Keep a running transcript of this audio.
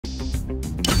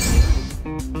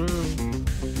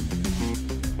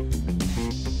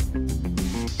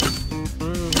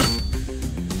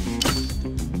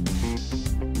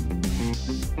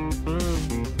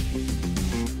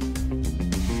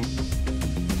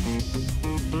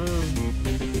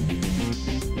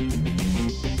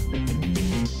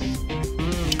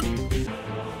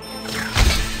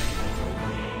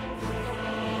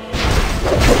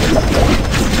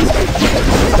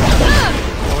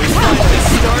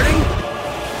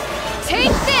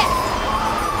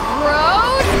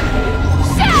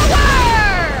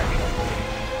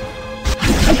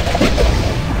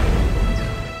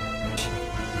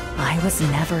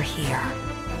here.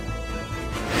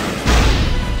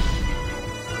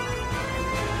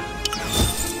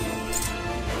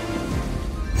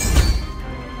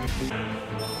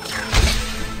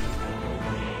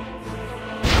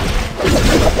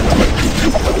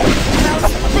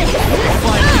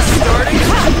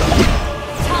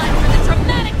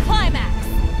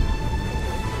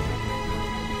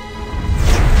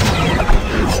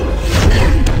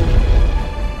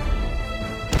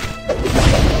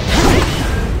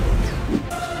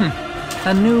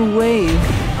 A new wave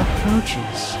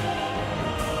approaches.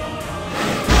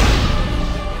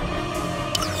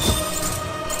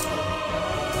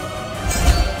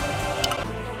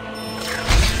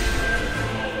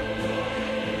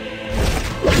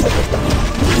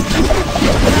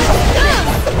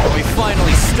 Are we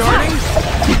finally starting?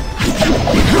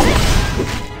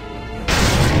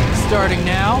 Starting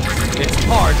now, it's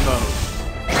hard mode.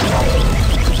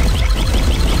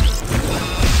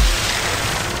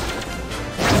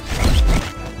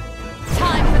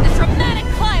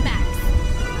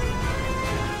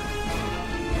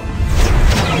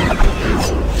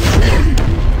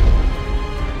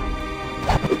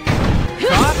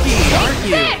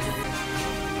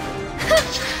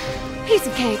 Piece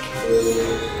of cake.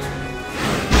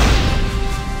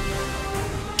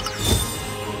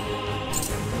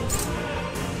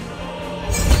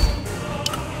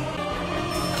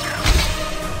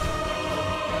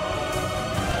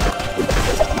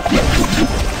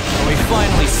 Are we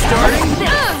finally starting?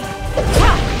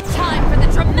 Time for the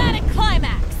dramatic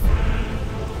climax.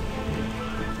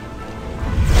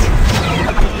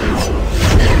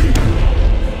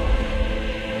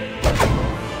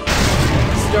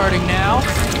 Starting now,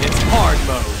 it's hard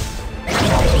mode.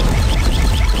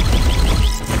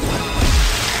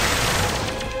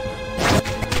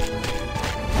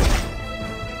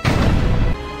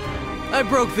 I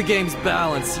broke the game's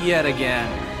balance yet again.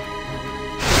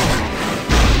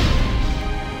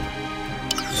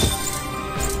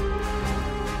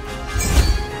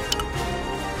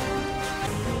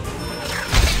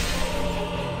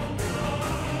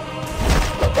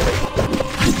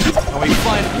 Are we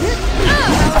finally...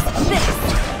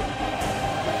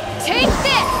 Take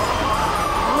this!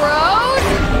 Road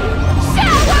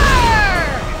shower!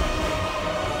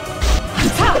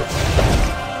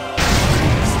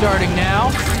 Starting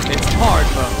now, it's hard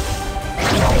mode.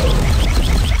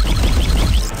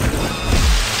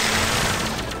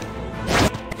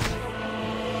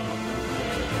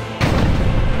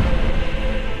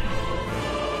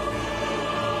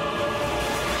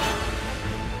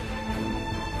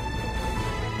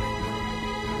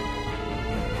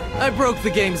 I broke the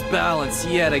game's balance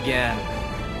yet again.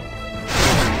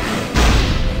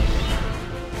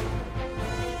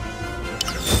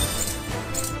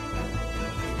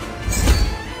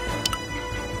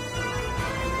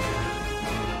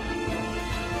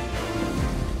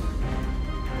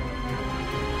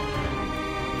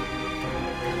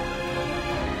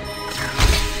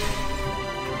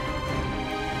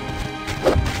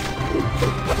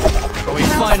 Are we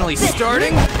finally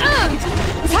starting?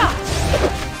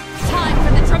 Time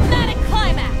for the dramatic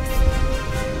climax.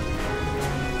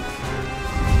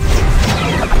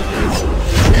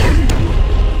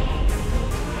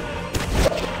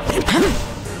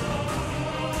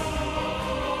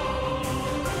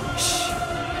 Shh.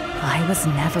 I was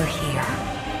never here.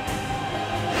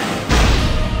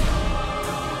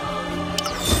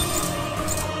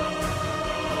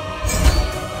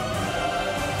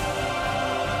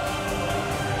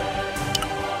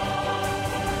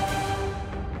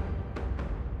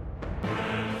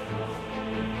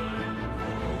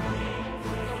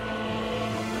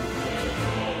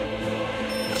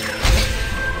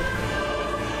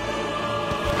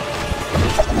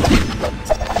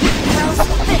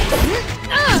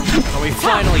 Are we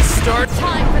finally start?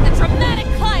 Time for the dramatic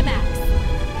climax.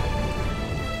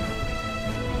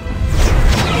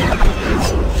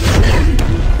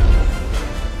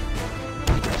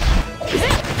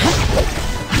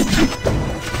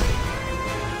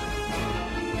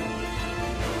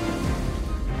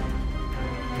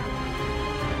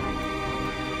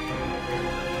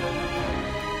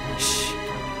 Shh.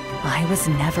 I was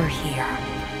never here.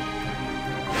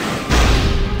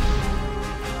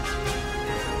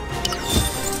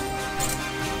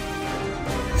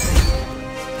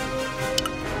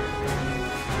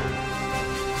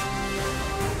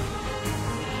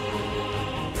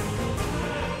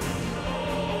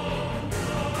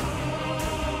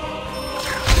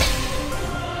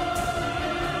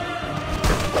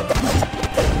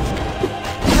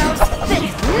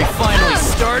 Are we finally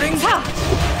starting?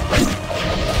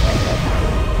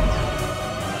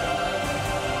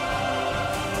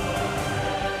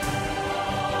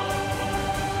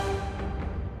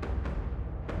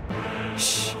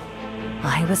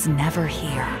 I was never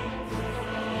here.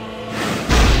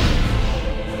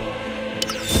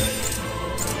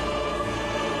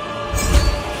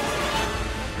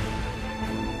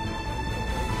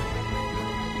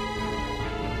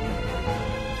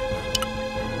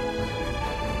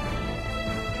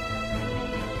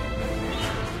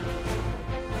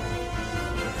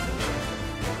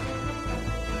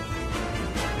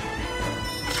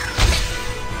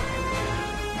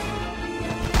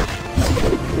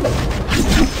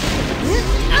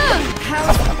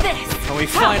 Are we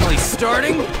finally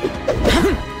starting?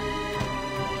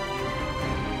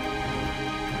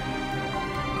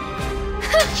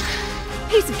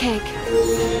 Piece of cake.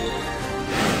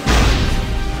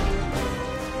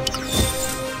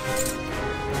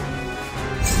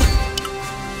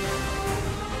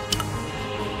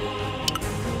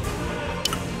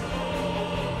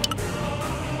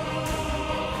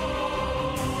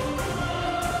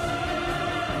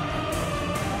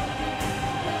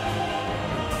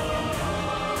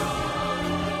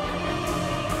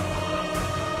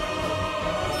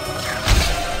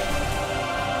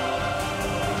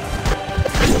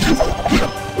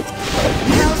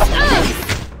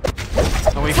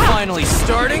 Are we finally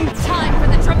starting? Time for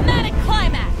the dramatic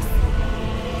climax.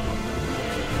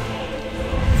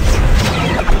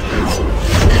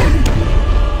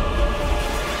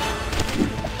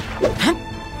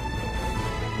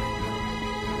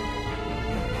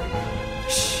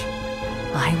 Shh.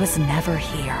 I was never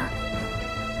here.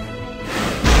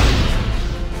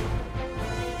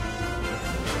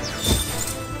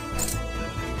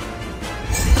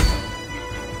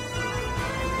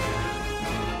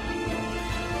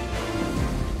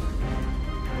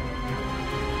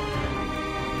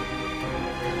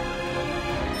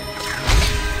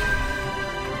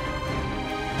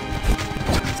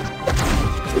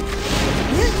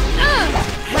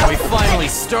 Are we finally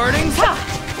starting? Time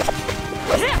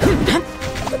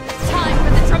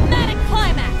for the dramatic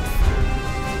climax.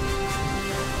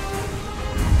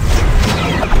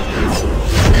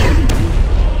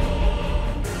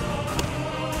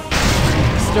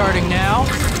 Starting now,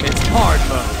 it's hard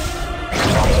mode.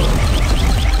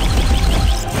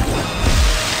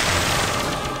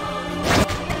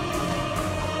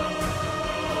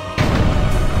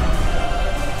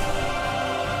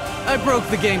 I broke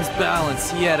the game's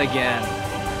balance yet again.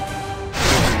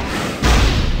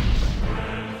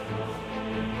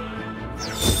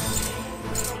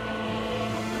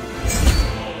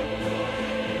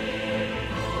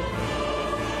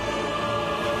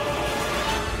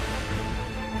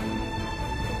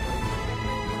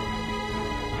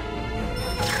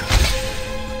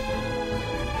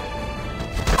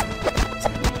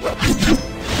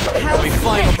 Are we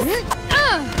finally...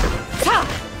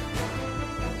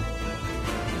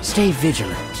 Stay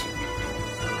vigilant.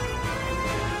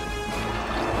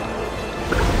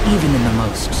 Even in the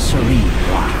most serene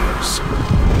waters.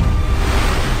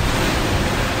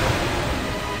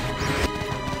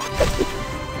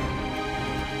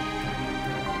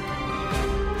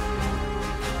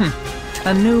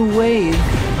 A new wave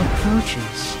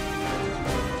approaches.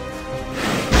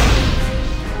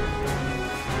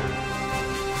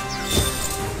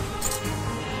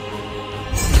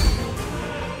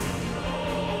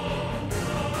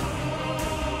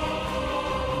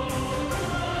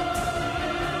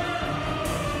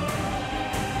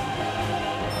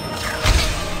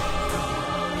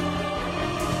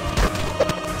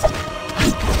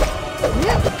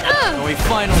 Are we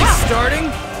finally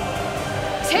starting?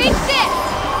 Take this!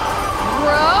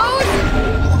 Rose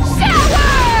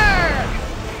Shower!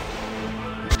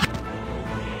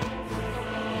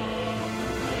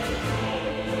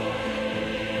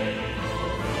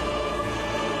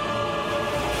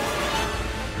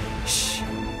 Shh.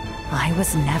 I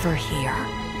was never here.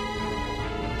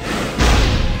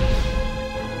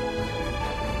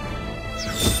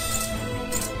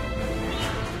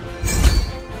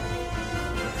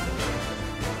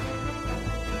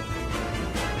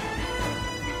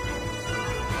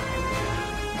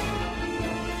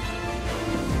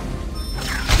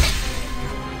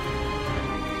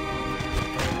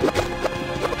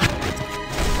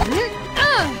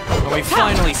 Are we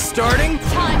finally starting?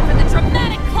 Time for the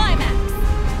dramatic climax.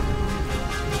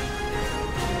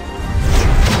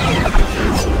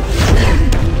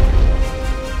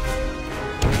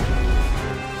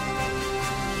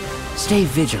 Stay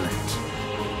vigilant.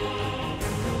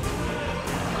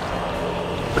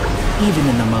 Even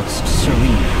in the most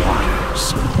serene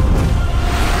waters.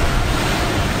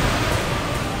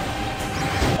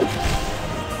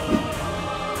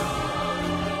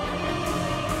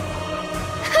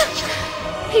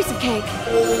 Piece of cake.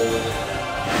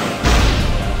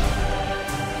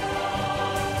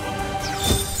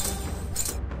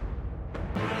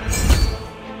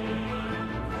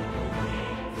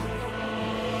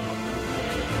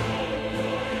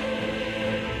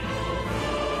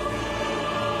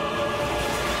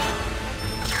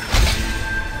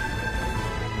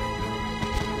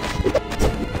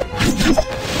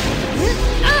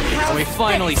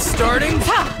 finally starting?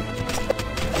 Time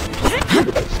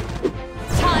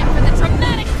for the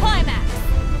dramatic climax!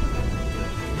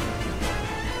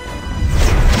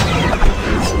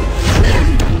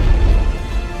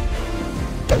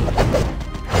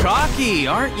 Cocky,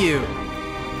 aren't you?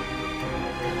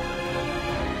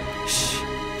 Shh.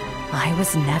 I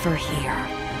was never here.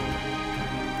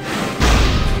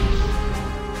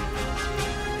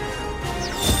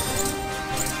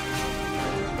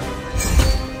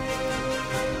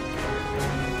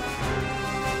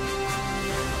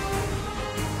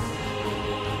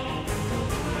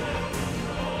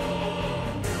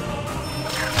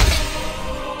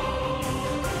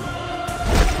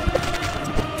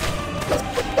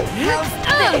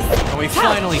 Are we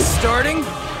finally starting?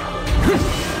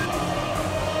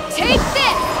 Take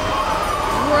this!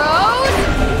 Rose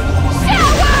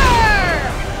Shower!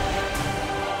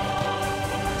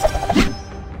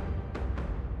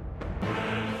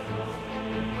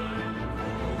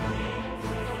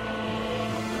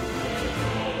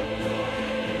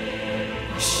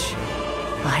 Shh.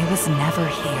 I was never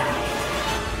here.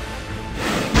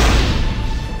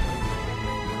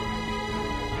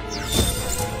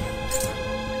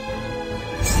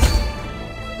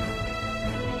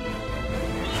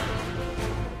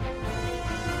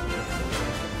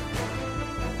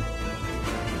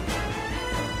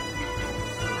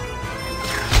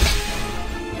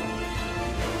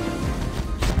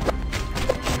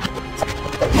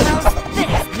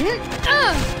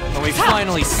 Are we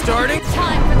finally starting?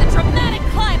 Time for the dramatic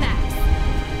climax!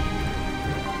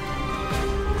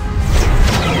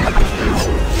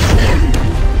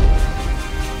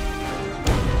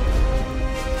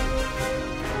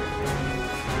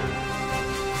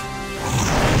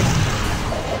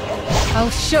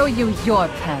 I'll show you your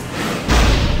path.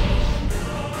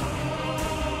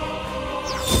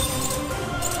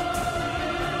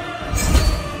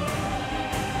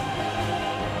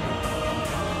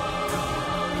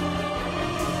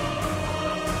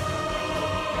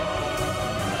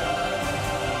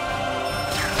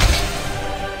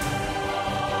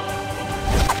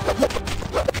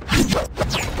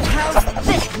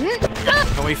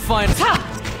 Are we finally...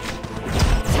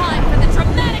 Time for the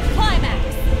dramatic climax!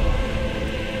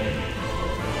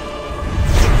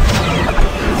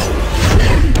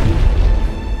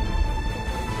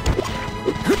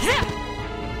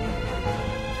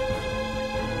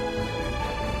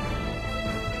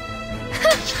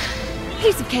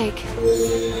 Piece of cake.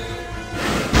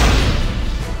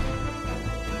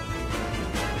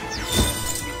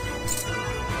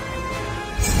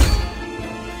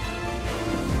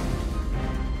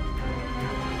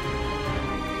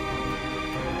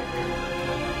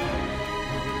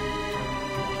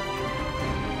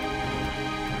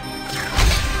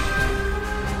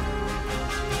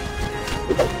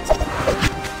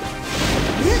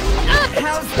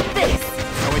 How's this?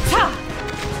 Are we...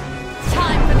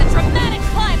 Time for the dramatic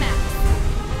climax!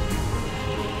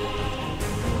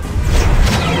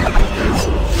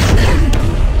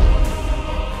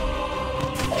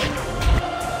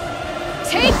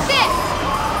 Take this!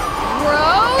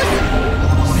 Rose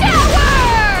Shower!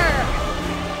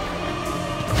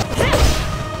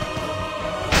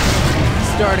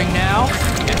 Starting now,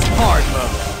 it's hard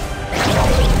mode.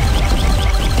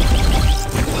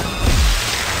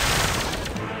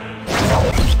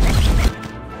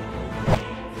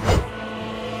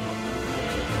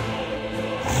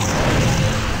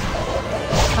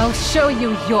 I'll show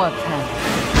you your path.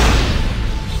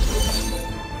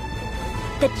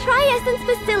 The Tri-Essence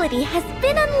facility has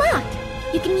been unlocked.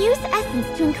 You can use Essence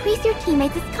to increase your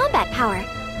teammates' combat power.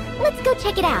 Let's go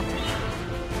check it out.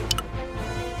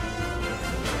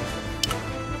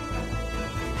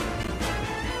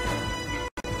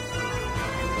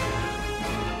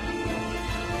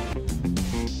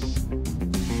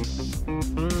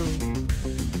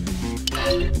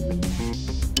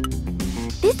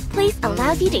 This place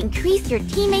allows you to increase your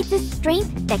teammates'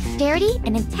 strength, dexterity,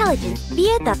 and intelligence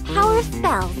via the power of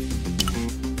spells.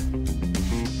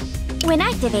 When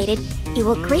activated, it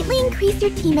will greatly increase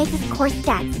your teammates' core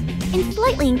stats and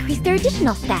slightly increase their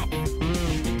additional stats.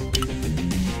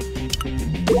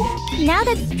 Now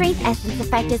that Strength Essence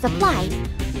effect is applied,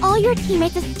 all your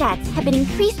teammates' stats have been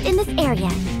increased in this area.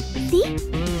 See?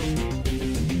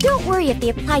 Don't worry if the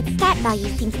applied stat value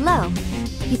seems low.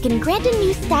 You can grant a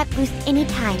new stat boost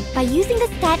anytime by using the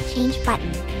Stat Change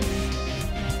button.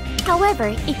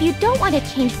 However, if you don't want to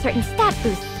change certain stat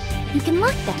boosts, you can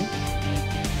lock them.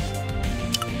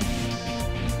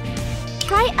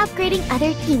 Try upgrading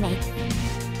other teammates.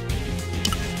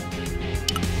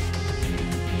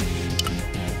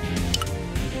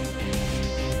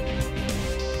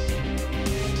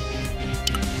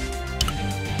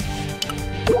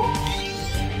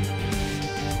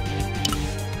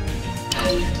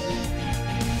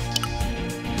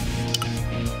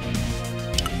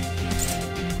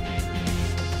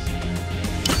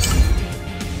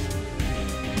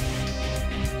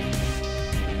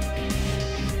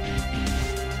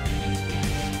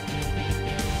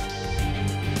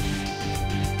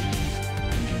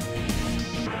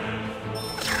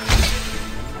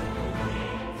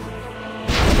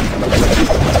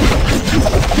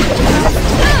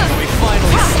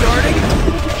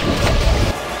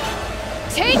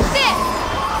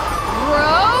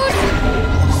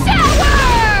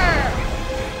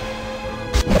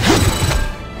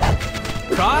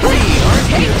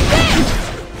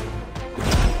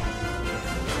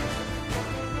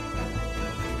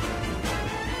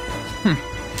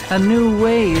 A new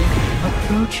wave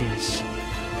approaches.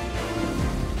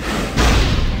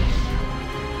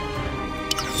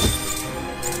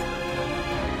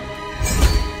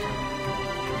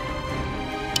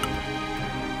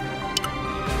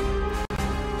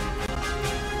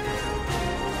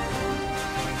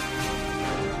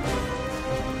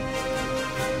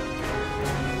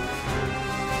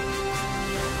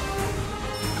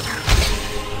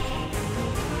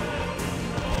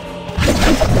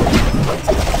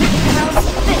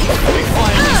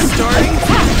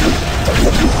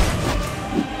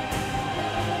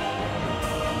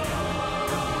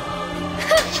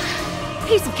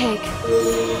 Piece of cake.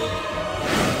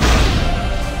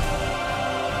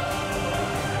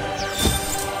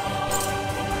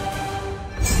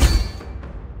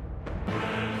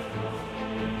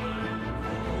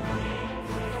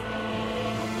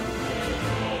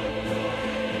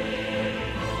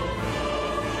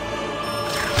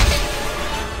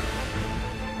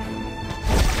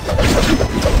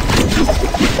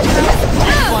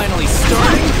 Finally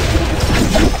starting.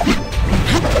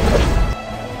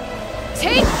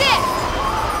 Take this!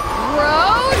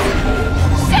 Rose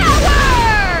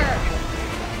Shower!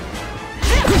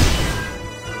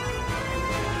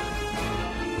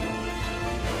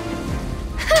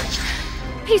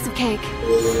 Piece of cake.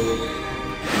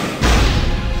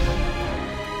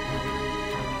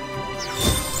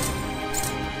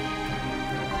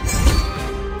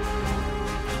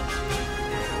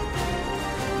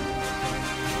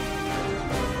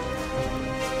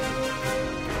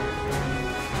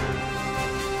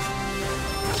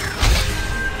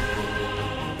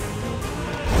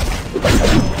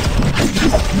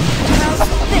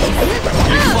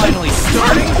 Finally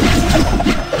starting.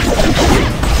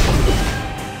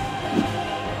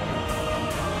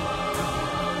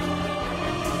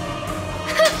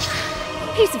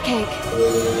 Piece of cake.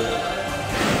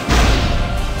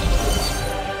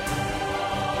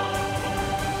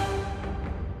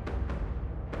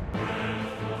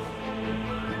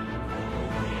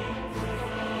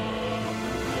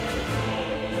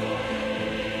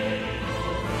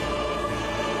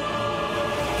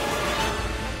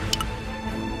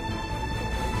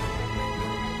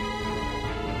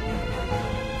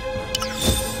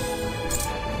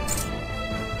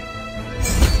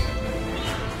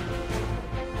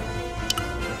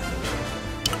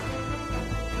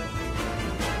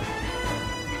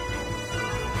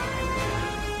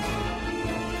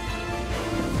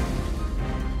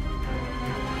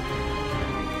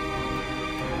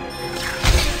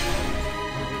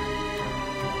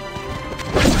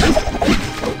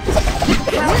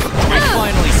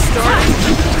 Finally starting.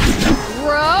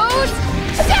 Rose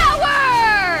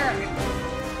Shower!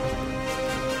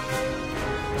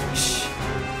 Shh.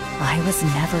 I was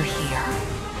never here.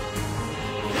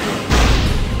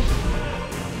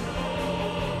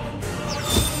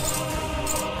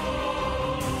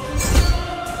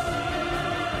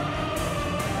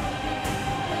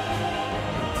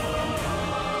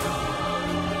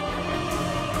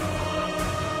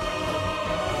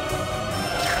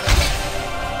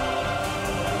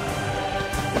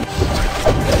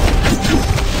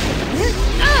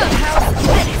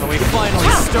 Are we finally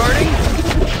starting?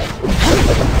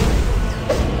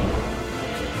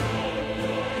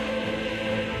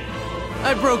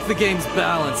 I broke the game's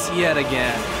balance yet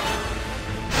again.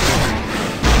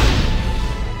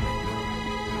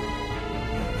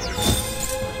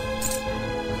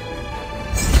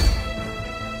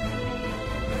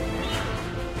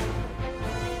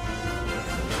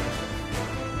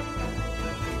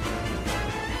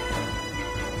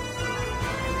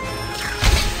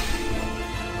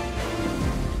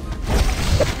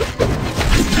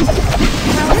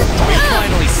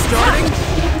 Finally starting.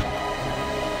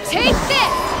 Take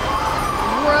this!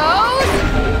 Rose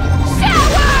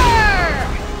Shower!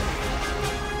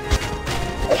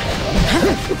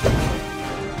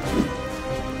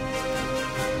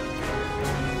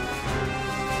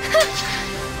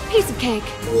 Piece of cake.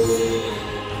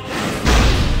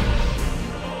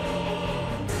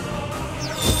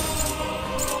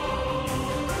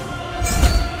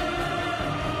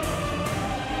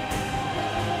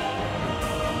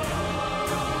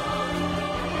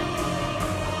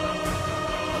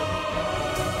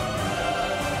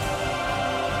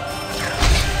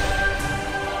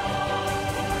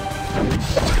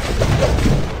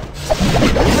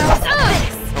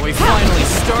 Are we finally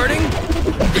starting?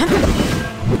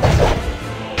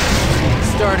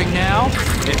 Starting now,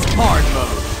 it's hard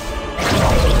mode.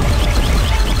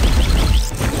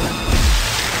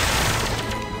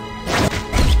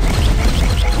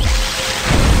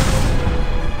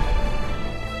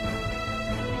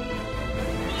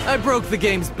 I I broke the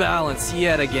game's balance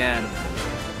yet again.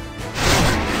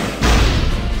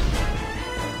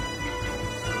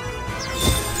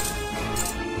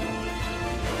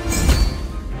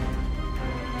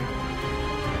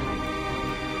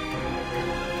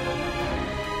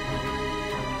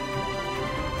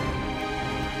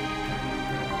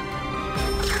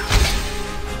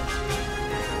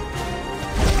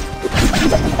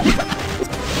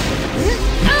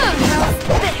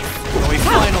 Are we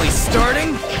finally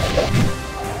starting?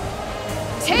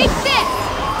 Take this!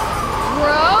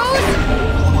 Rose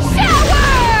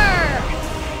Shower!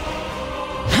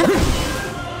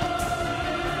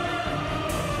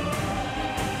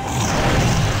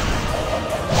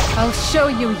 I'll show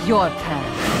you your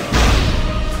path.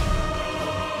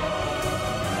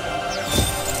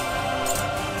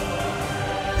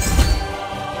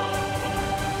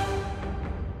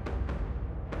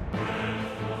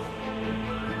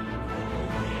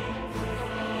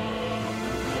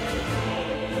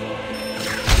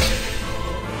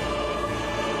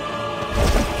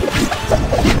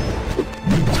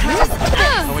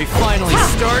 Are we finally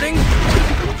starting?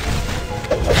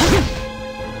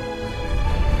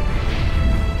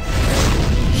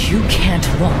 You can't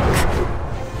walk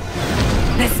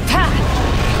this path.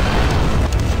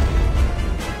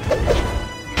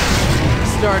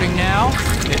 Starting now,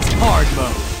 it's hard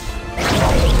mode.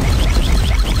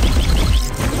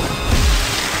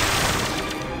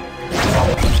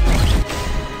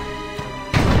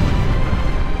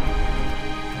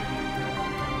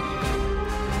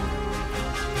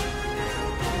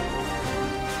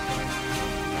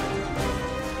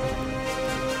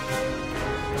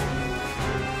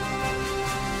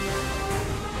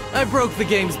 I broke the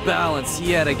game's balance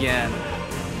yet again.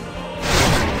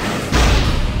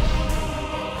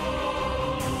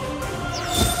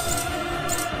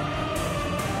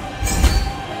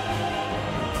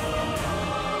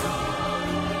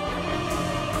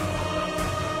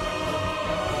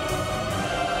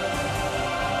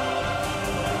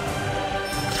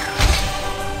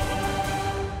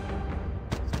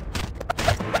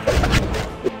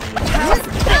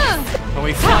 Are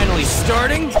we finally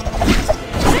starting?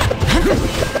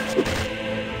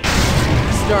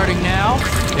 Starting now,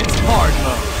 it's hard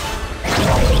mode.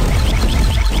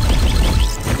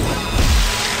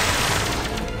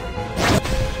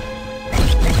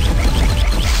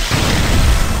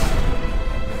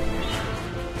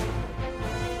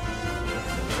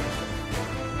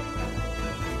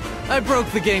 I broke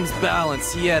the game's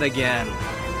balance yet again.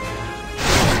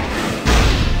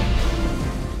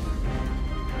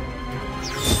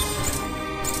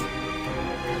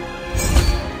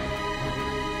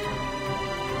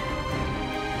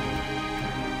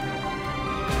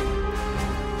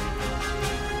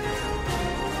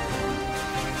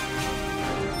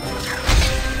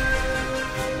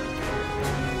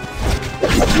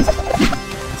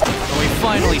 Are we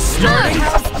finally starting?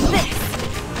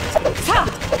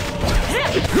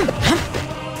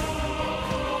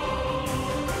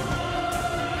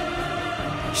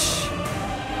 Shh.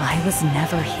 I was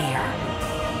never here.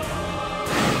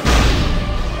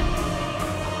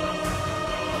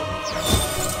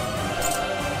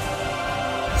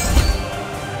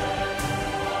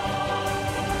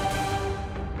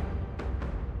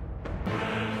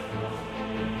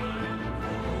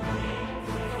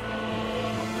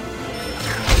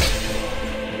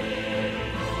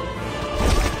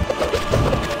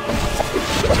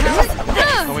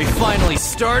 Are we finally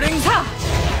starting?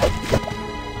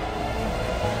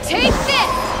 Take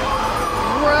this!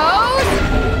 Rose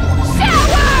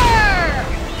Shower!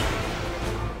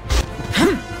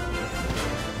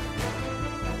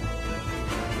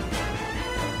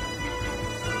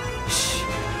 Shh.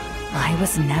 I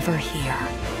was never here.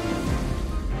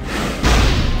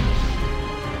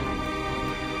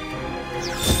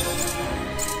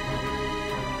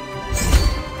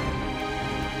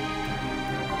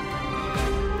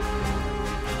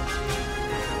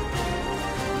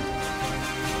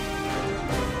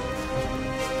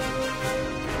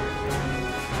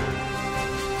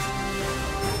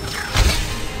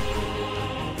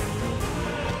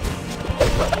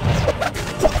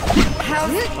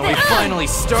 Are we finally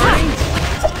starting?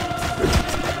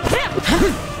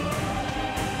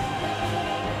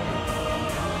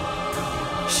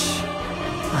 Shh.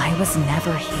 I was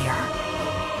never here.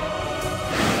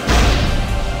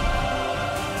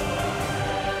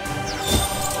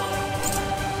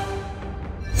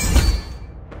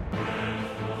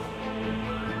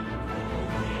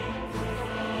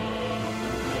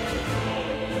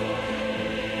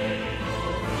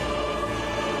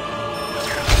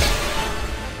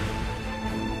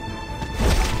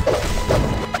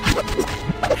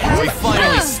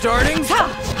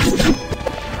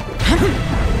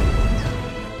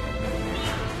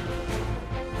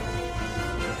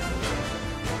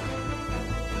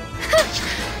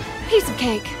 Piece of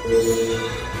cake.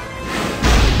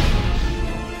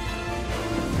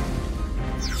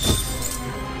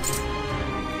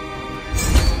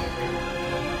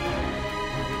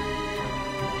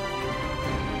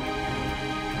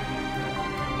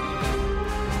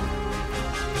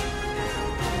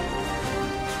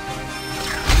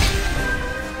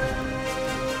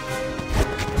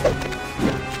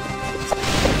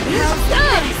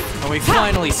 Are we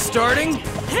finally starting?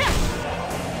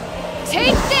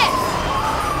 Take this!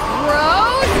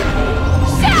 Rose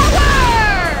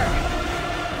Shower!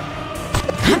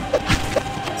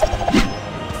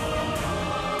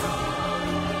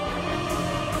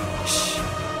 Shh.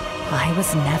 I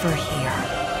was never here.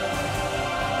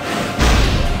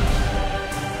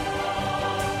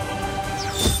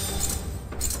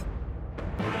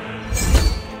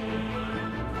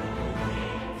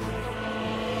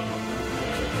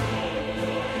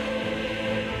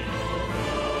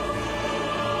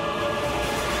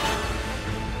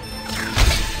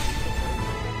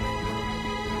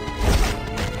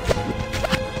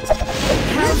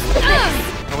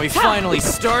 Are we finally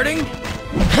starting?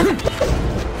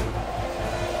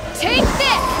 Take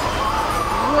this!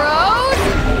 Rose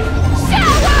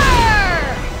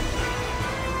Shower!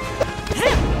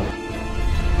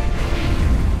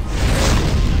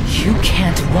 You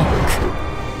can't walk.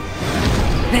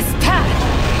 This path!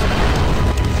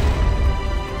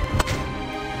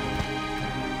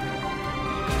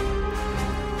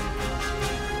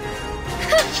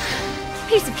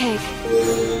 Piece of cake.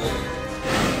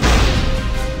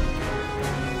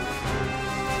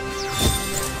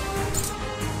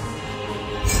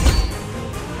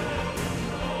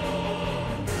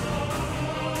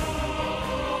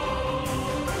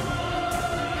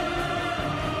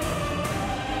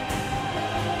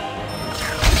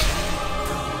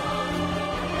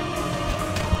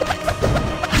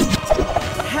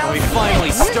 Are we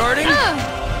finally starting?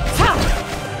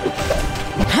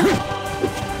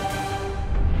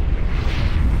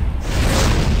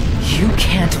 You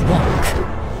can't walk.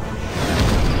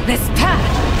 This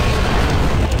path!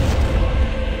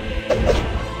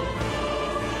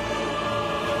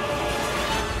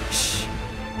 Shh.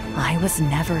 I was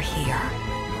never here.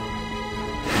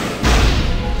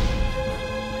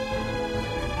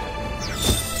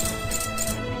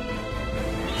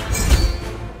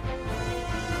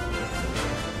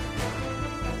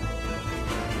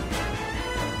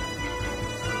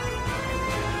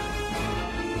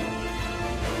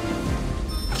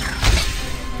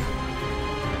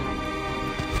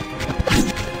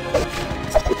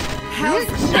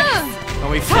 Are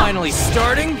we finally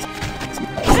starting? Time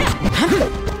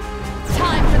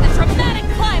for the dramatic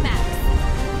climax!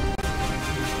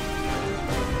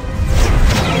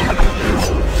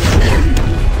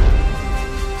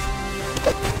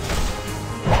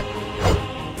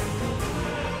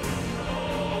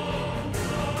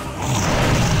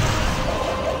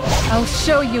 I'll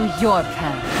show you your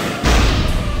path.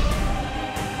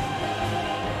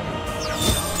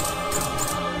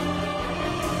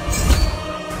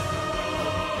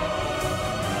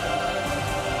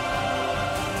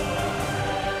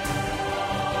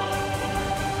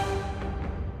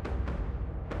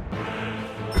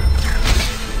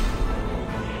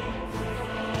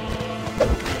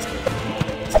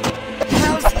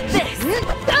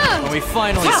 Are we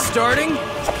finally starting?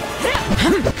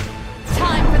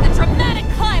 Time for the dramatic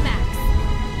climax!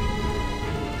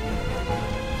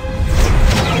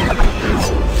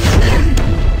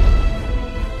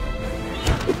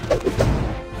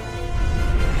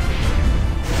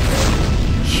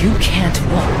 You can't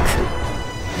walk.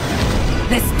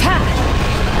 This path!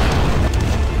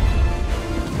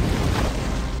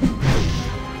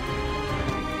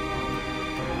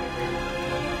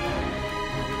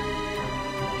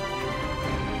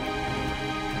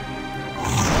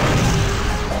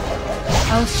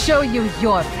 I'll show you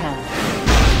your path.